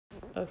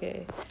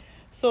Okay.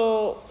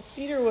 So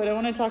cedarwood, I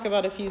want to talk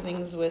about a few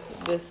things with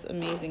this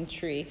amazing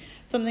tree.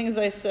 Some things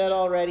I said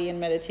already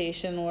in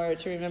meditation were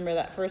to remember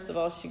that first of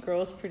all, she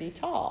grows pretty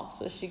tall.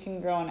 So she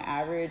can grow on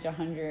average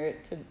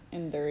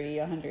 130,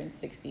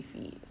 160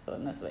 feet. So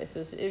in this way. So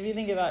if you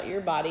think about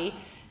your body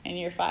and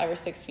you're 5 or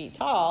 6 feet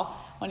tall,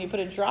 when you put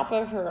a drop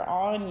of her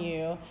on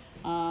you,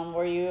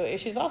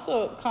 she's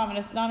also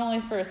common not only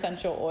for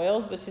essential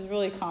oils, but she's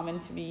really common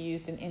to be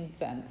used in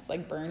incense,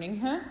 like burning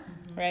her,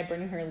 right?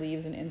 Burning her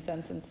leaves and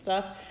incense and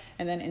stuff,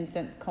 and then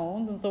incense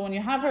cones. And so when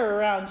you have her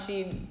around,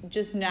 she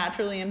just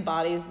naturally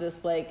embodies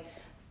this like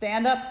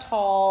stand up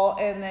tall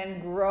and then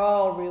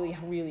grow really,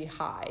 really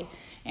high.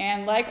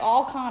 And like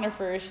all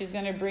conifers, she's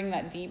going to bring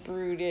that deep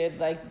rooted,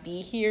 like be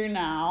here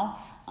now,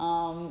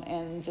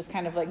 and just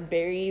kind of like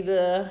bury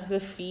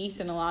the feet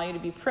and allow you to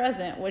be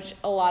present, which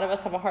a lot of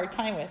us have a hard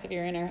time with. If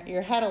you're in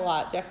your head a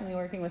lot, definitely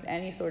working with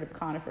any sort of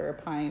conifer, a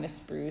pine, a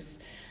spruce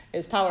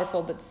is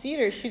powerful. But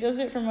cedar, she does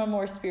it from a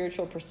more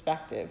spiritual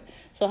perspective.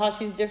 So how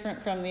she's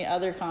different from the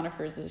other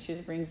conifers is she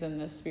brings in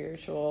this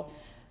spiritual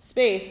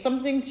space.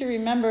 Something to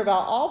remember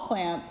about all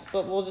plants,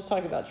 but we'll just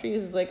talk about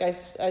trees, is like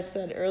I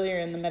said earlier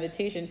in the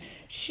meditation,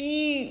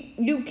 they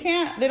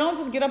don't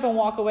just get up and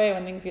walk away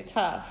when things get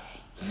tough.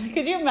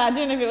 Could you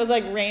imagine if it was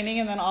like raining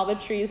and then all the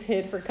trees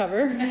hid for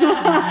cover?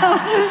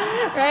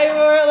 Right?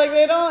 Or like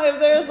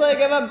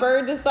if a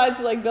bird decides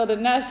to like build a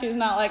nest, she's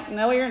not like,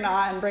 no, you're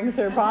not, and brings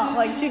her bomb.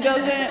 Like she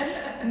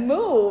doesn't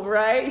move,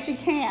 right? She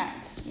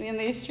can't. In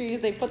these trees,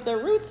 they put their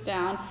roots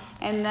down,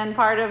 and then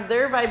part of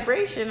their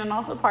vibration, and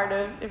also part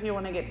of, if you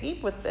want to get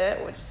deep with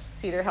it, which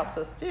cedar helps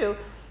us do,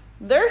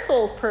 their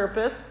soul's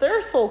purpose,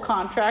 their soul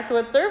contract,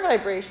 what their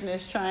vibration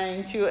is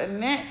trying to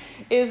emit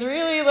is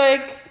really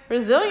like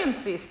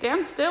resiliency.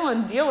 Stand still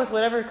and deal with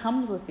whatever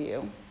comes with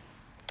you.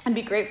 And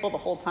be grateful the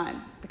whole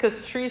time.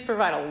 Because trees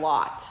provide a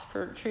lot.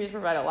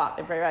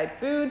 They provide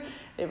food,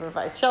 they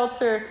provide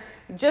shelter,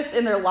 just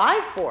in their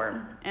live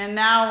form. And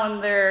now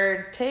when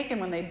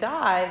they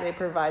die, they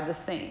provide the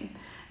same.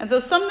 And so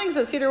some things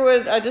that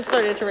cedarwood, I just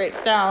started to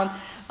write down,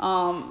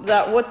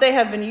 that what they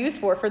have been used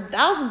for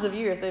thousands of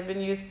years. They've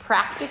been used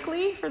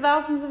practically for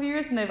thousands of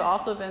years, and they've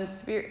also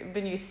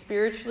been used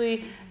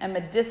spiritually and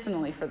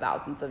medicinally for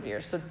thousands of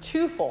years. So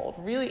twofold,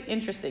 really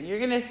interesting. You're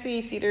going to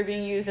see cedar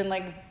being used in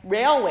like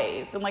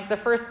railways, and like the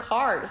first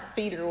cars,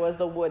 cedar was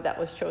the wood that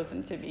was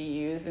chosen to be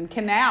used, in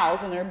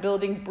canals when they're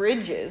building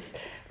bridges.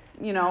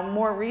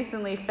 More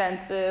recently,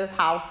 fences,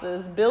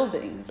 houses,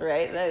 buildings,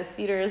 right? The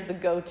cedar is the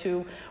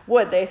go-to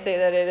wood. They say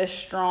that it is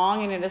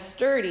strong and it is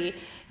sturdy,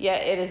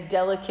 yet it is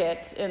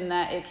delicate in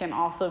that it can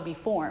also be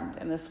formed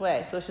in this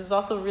way. So she's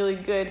also really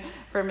good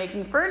for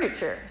making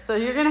furniture. So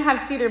you're going to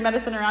have cedar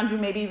medicine around you,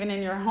 maybe even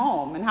in your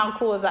home. And how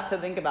cool is that to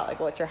think about,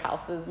 like what your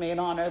house is made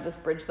on, or this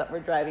bridge that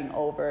we're driving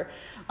over,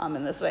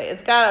 in this way.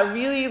 It's got a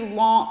really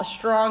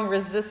strong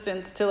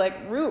resistance to like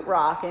root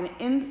rot and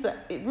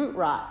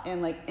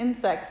like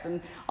insects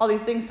and all these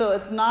things. So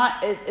it's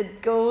not,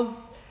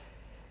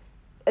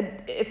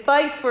 it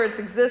fights for its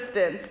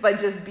existence by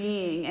just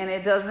being, and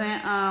it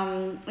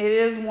doesn't, it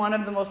is one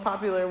of the most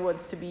popular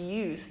woods to be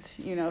used,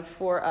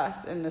 for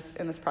us in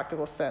this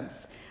practical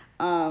sense.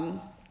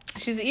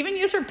 She's even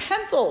used for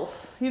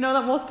pencils.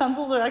 That most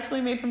pencils are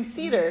actually made from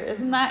cedar.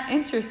 Isn't that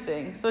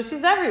interesting? So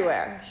she's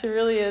everywhere. She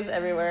really is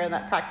everywhere in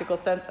that practical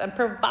sense, and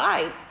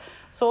provides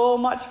so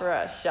much for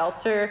us: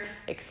 shelter,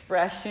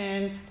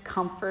 expression,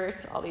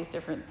 comfort, all these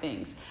different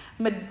things.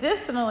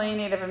 Medicinally,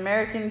 Native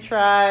American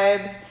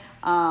tribes,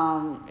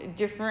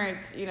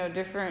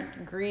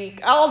 different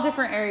Greek, all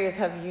different areas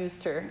have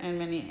used her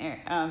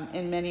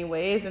in many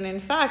ways. And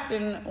in fact,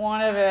 in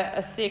one of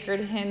a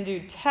sacred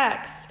Hindu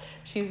text,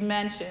 she's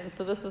mentioned,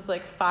 so this is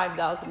like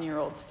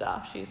 5,000-year-old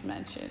stuff, she's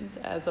mentioned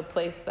as a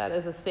place that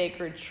is a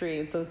sacred tree,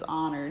 and so it's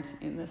honored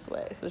in this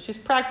way. So she's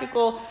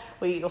practical.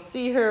 You'll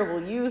see her,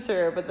 we'll use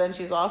her, but then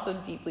she's also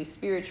deeply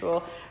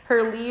spiritual.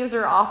 Her leaves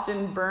are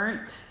often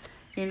burnt,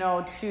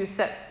 to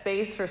set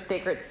space for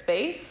sacred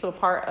space. So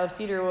part of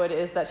cedarwood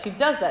is that she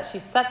does that. She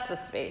sets the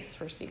space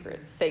for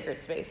sacred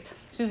space.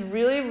 She's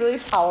really, really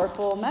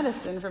powerful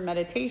medicine for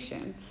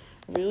meditation.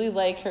 Really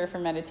like her for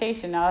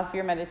meditation. Now, if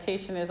your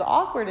meditation is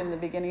awkward in the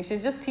beginning,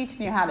 she's just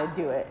teaching you how to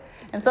do it.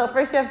 And so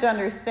first you have to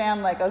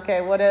understand, like,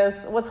 okay, what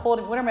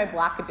are my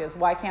blockages?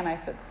 Why can't I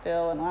sit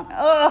still? And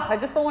I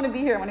just don't want to be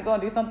here. I want to go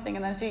and do something.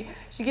 And then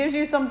she gives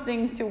you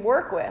something to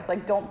work with.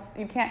 Like,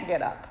 you can't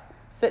get up.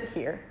 Sit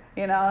here.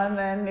 And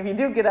then if you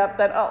do get up,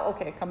 then,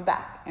 okay, come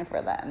back, and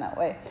for that in that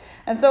way.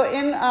 And so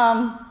in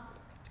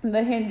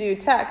the Hindu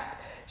text,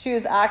 she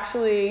was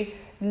actually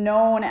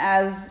known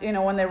as,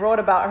 when they wrote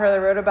about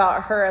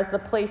her as the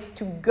place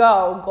to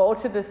go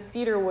to the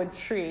cedarwood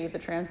tree. The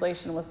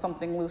translation was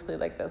something loosely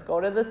like this: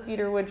 go to the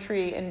cedarwood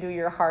tree and do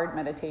your hard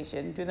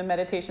meditation. Do the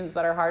meditations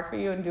that are hard for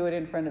you and do it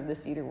in front of the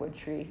cedarwood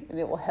tree, and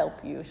it will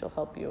help you. She'll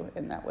help you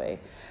in that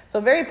way.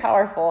 So very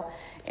powerful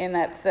in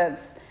that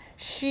sense.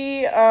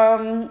 She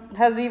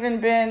has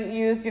even been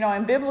used,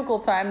 in biblical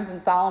times,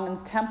 and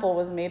Solomon's temple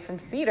was made from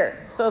cedar.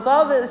 So it's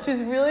all this.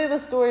 She's really the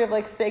story of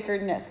like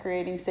sacredness,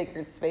 creating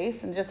sacred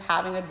space, and just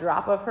having a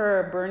drop of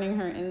her, or burning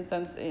her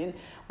incense in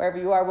wherever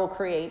you are, will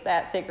create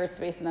that sacred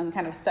space, and then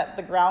kind of set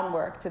the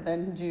groundwork to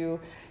then do,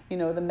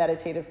 the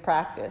meditative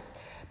practice.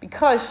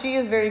 Because she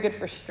is very good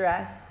for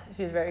stress.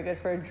 She's very good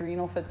for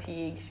adrenal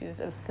fatigue. She's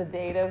a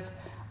sedative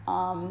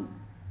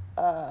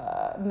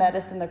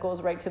medicine that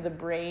goes right to the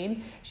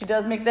brain. She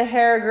does make the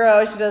hair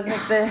grow. She does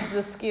make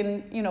the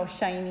skin,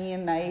 shiny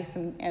and nice,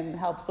 and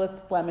helps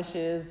with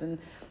blemishes and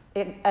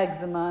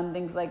eczema and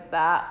things like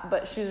that.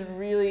 But she's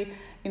really,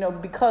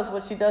 because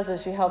what she does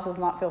is she helps us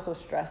not feel so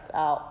stressed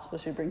out. So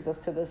she brings us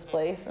to this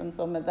place. And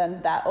so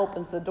then that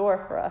opens the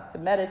door for us to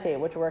meditate,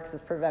 which works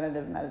as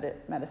preventative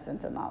medicine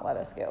to not let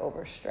us get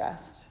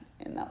overstressed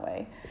in that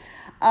way.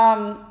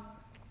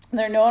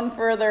 They're known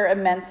for their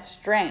immense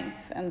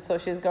strength, and so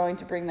she's going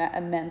to bring that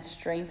immense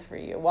strength for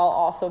you, while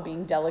also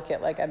being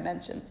delicate, like I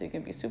mentioned. So you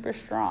can be super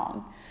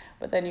strong,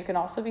 but then you can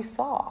also be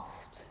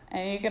soft,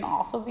 and you can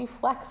also be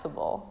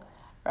flexible,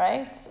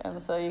 right?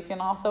 And so you can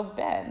also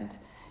bend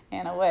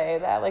in a way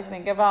that, like,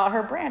 think about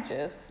her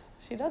branches.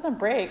 She doesn't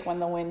break when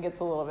the wind gets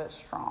a little bit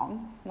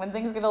strong. When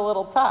things get a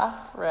little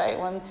tough, right?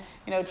 When,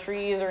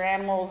 trees or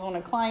animals want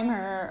to climb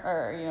her,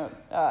 or,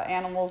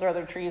 animals or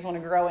other trees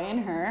want to grow in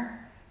her,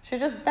 she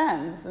just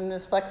bends and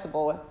is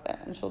flexible with it,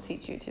 and she'll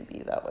teach you to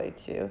be that way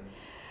too.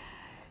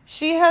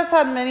 She has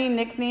had many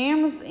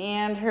nicknames,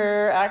 and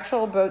her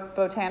actual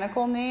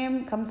botanical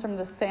name comes from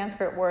the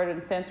Sanskrit word,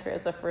 and Sanskrit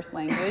is the first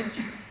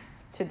language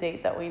to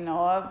date that we know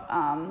of,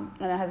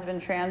 and it has been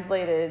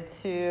translated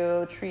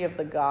to Tree of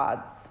the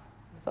Gods.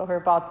 So her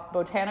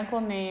botanical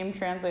name,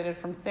 translated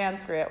from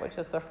Sanskrit, which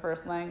is the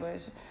first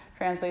language,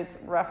 translates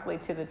roughly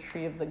to the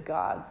Tree of the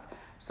Gods.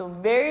 So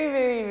very,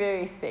 very,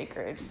 very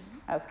sacred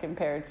as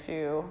compared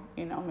to,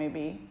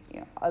 maybe,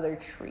 other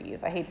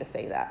trees. I hate to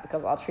say that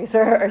because all trees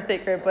are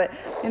sacred, but,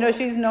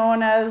 she's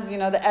known as,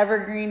 the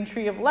evergreen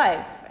tree of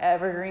life.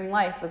 Evergreen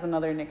life is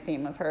another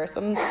nickname of her.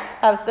 Some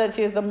have said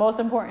she is the most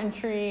important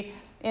tree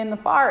in the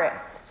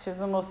forest. She's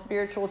the most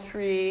spiritual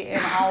tree in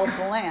all of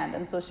the land.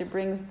 And so she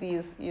brings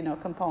these,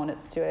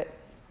 components to it.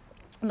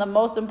 The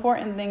most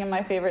important thing and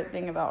my favorite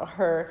thing about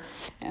her,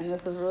 and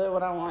this is really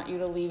what I want you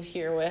to leave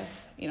here with,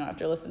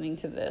 after listening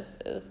to this,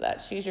 is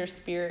that she's your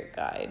spirit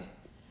guide.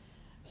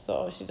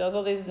 So she does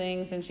all these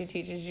things, and she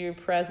teaches you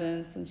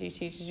presence, and she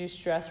teaches you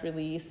stress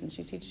release, and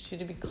she teaches you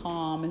to be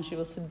calm, and she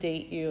will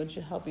sedate you, and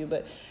she'll help you.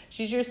 But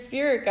she's your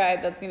spirit guide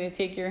that's going to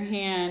take your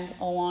hand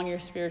along your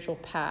spiritual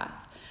path.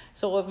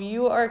 So if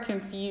you are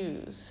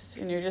confused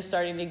and you're just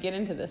starting to get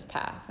into this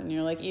path, and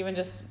you're like even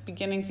just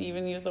beginning to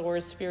even use the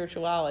word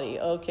spirituality,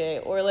 okay,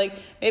 or like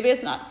maybe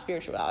it's not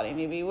spirituality,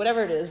 maybe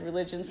whatever it is,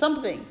 religion,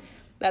 something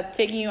that's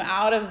taking you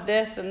out of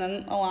this and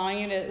then allowing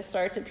you to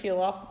start to peel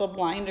off the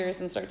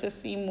blinders and start to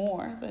see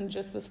more than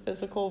just this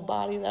physical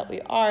body that we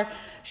are,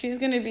 she's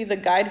going to be the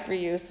guide for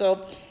you.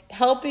 So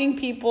helping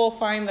people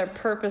find their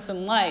purpose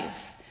in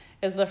life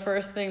is the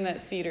first thing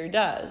that Cedar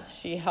does.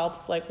 She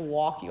helps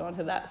walk you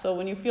onto that. So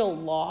when you feel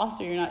lost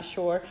or you're not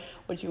sure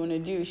what you want to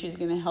do, she's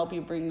going to help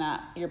you bring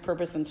your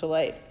purpose into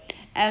life.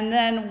 And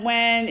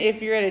then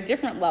if you're at a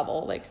different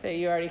level, like say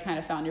you already kind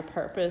of found your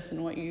purpose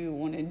and what you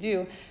want to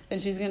do,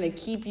 then she's going to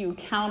keep you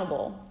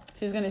accountable.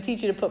 She's going to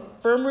teach you to put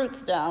firm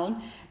roots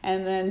down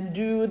and then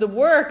do the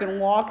work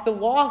and walk the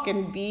walk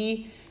and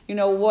be,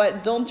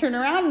 don't turn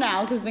around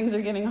now because things are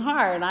getting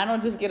hard. I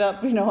don't just get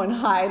up, and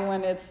hide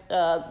when it's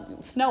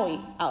snowy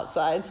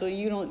outside. So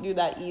you don't do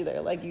that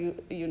either.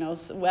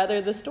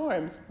 Weather the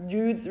storms,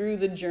 through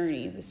the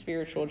journey, the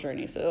spiritual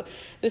journey. So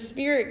the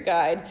spirit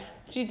guide,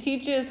 she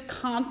teaches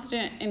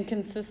constant and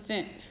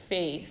consistent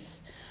faith,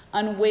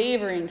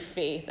 unwavering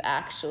faith,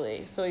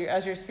 actually. So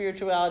as your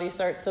spirituality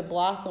starts to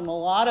blossom, a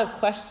lot of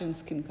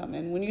questions can come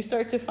in. When you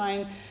start to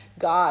find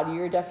God,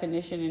 your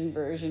definition and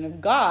version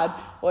of God,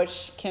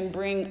 which can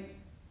bring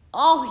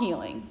all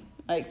healing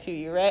to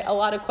you, right? A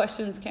lot of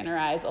questions can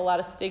arise, a lot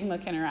of stigma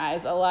can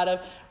arise, a lot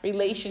of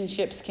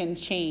relationships can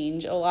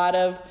change, a lot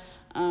of,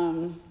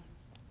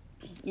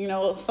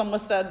 someone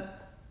said,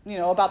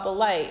 about the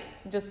light.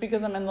 Just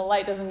because I'm in the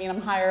light doesn't mean I'm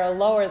higher or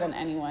lower than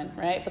anyone,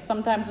 right? But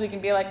sometimes we can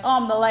be like,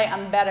 oh, I'm the light,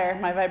 I'm better,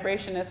 my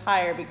vibration is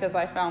higher because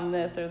I found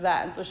this or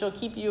that. And so she'll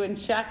keep you in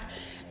check,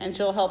 and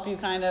she'll help you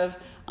kind of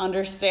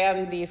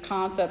understand these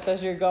concepts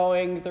as you're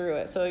going through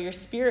it. So your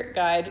spirit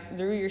guide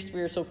through your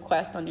spiritual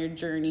quest on your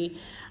journey,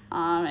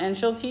 and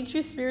she'll teach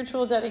you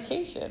spiritual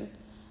dedication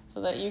so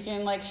that you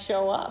can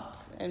show up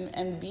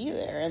and be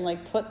there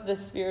and put the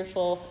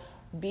spiritual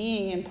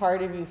being and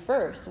part of you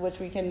first, which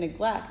we can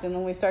neglect. And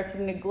when we start to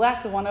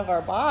neglect one of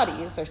our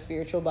bodies, our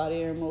spiritual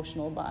body or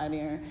emotional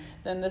body,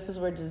 then this is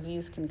where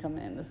disease can come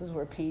in. This is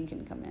where pain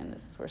can come in.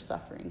 This is where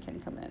suffering can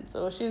come in.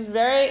 So she's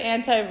very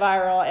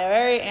antiviral,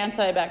 very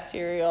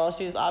antibacterial.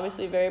 She's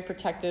obviously very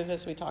protective,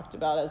 as we talked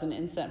about, as an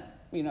insect,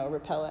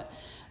 repellent.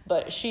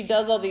 But she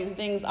does all these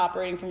things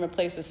operating from a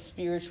place of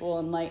spiritual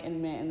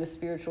enlightenment and the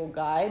spiritual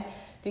guide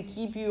to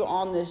keep you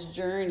on this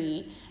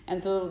journey.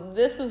 And so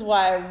this is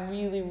why I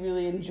really,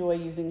 really enjoy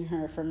using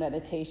her for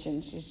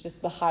meditation. She's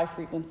just the high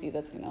frequency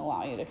that's going to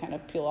allow you to kind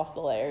of peel off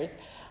the layers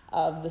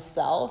of the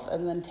self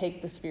and then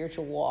take the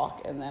spiritual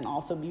walk and then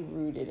also be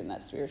rooted in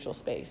that spiritual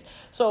space.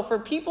 So for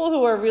people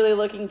who are really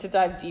looking to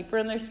dive deeper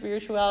in their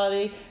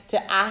spirituality,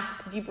 to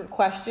ask deeper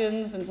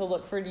questions and to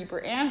look for deeper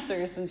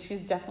answers, then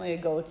she's definitely a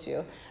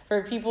go-to.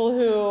 For people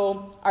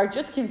who are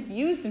just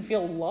confused and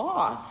feel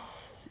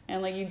lost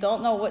and like you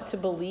don't know what to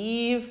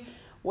believe,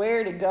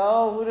 where to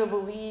go, who to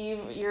believe,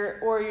 if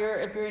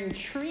you're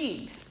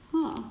intrigued,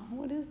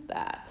 what is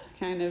that?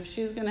 Kind of,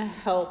 she's going to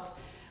help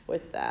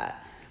with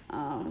that.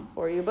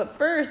 For you. But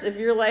first, if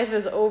your life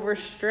is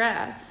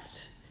overstressed,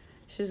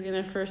 she's going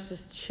to first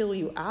just chill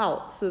you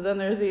out. So then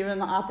there's even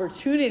the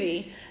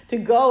opportunity to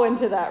go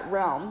into that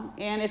realm.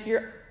 And if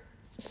you're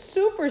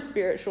super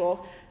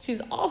spiritual,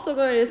 she's also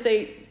going to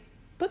say,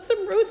 put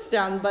some roots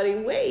down, buddy.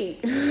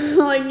 Wait.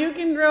 Like you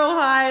can grow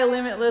high,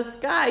 limitless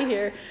sky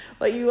here,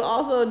 but you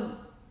also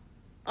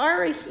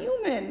are a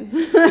human.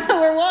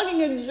 We're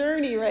walking a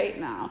journey right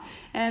now.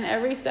 And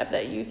every step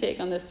that you take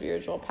on this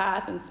spiritual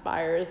path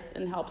inspires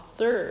and helps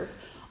serve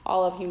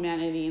all of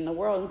humanity in the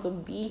world. And so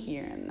be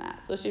here in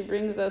that. So she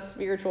brings us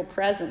spiritual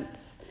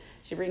presence.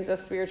 She brings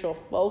us spiritual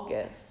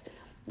focus.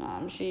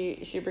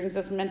 She brings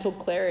us mental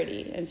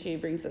clarity, and she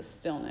brings us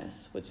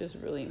stillness, which is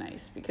really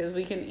nice because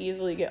we can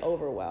easily get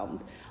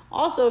overwhelmed.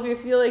 Also, if you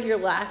feel like you're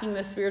lacking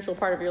the spiritual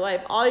part of your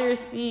life, all you're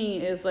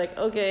seeing is like,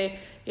 okay,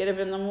 get up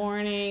in the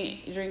morning,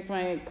 drink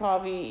my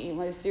coffee, eat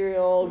my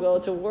cereal, go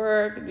to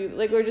work.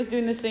 We're just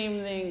doing the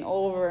same thing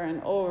over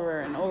and over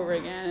and over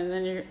again. And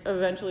then you're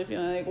eventually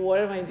feeling like, what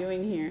am I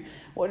doing here?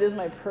 What is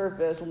my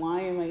purpose?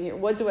 Why am I here?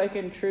 What do I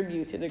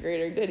contribute to the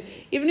greater good?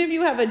 Even if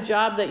you have a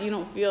job that you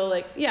don't feel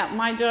like, yeah,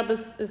 my job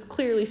is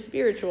clearly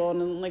spiritual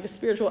and I'm like a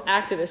spiritual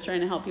activist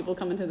trying to help people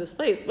come into this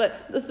place. But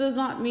this does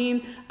not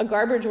mean a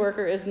garbage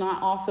worker is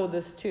not also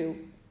this too.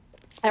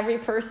 Every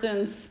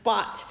person's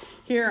spot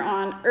here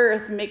on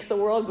earth makes the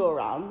world go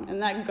round,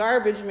 and that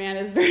garbage man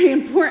is very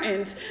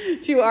important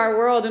to our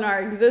world and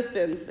our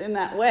existence in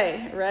that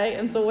way, right?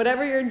 And so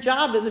whatever your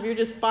job is, if you're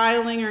just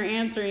filing or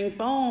answering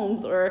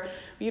phones, or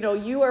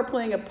you are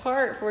playing a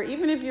part for,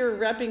 even if you're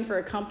repping for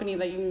a company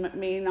that you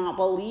may not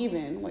believe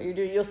in what you're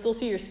doing, you'll still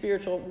see your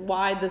spiritual,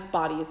 why this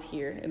body is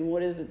here and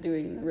what is it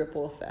doing, the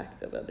ripple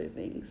effect of other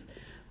things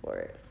for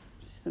it.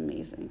 She's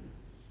amazing.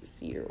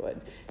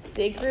 Cedarwood,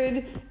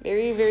 sacred,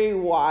 very, very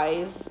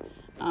wise,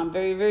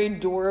 very, very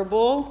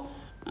durable,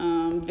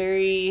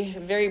 very,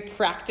 very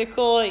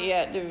practical,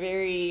 yet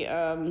very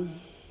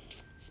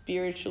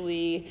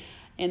spiritually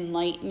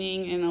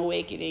enlightening and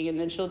awakening. And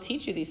then she'll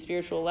teach you these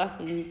spiritual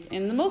lessons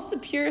in the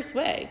purest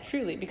way,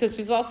 truly, because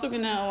she's also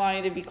going to allow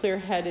you to be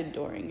clear-headed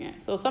during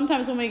it. So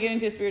sometimes when we get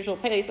into a spiritual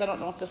pace, I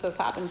don't know if this has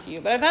happened to you,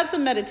 but I've had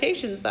some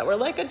meditations that were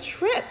like a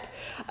trip,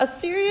 a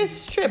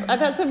serious trip. I've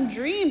had some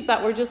dreams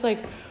that were just like,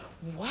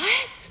 what?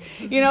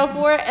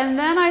 For it. And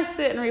then I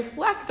sit and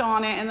reflect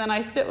on it, and then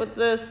I sit with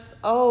this,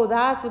 oh,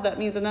 that's what that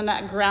means. And then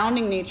that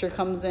grounding nature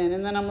comes in,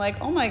 and then I'm like,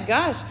 oh my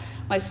gosh,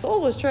 my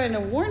soul was trying to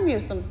warn me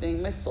of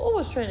something. My soul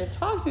was trying to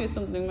talk to me of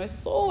something. My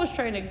soul was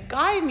trying to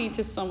guide me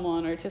to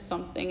someone or to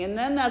something. And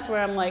then that's where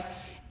I'm like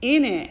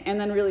in it, and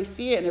then really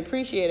see it and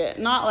appreciate it.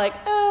 Not like,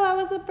 oh, I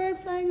was a bird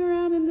flying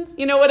around in this,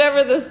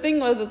 whatever this thing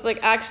was. It's like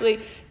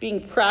actually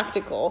being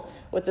practical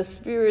with the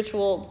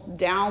spiritual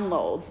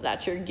downloads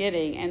that you're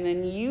getting, and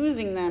then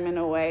using them in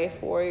a way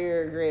for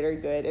your greater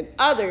good and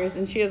others.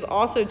 And she has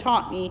also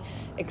taught me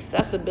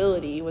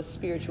accessibility with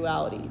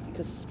spirituality,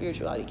 because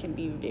spirituality can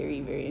be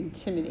very, very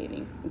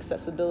intimidating.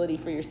 Accessibility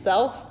for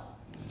yourself,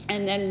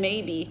 and then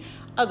maybe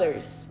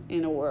others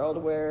in a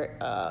world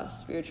where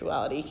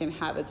spirituality can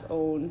have its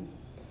own,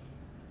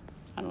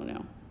 I don't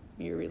know,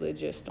 you're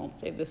religious, don't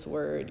say this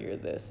word, you're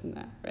this and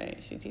that,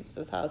 right? She teaches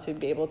us how to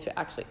be able to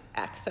actually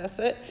access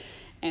it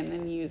and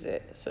then use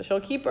it. So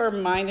she'll keep our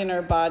mind and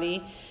our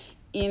body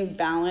in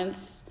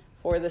balance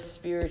for the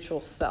spiritual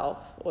self,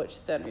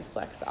 which then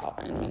reflects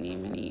out in many,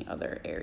 many other areas.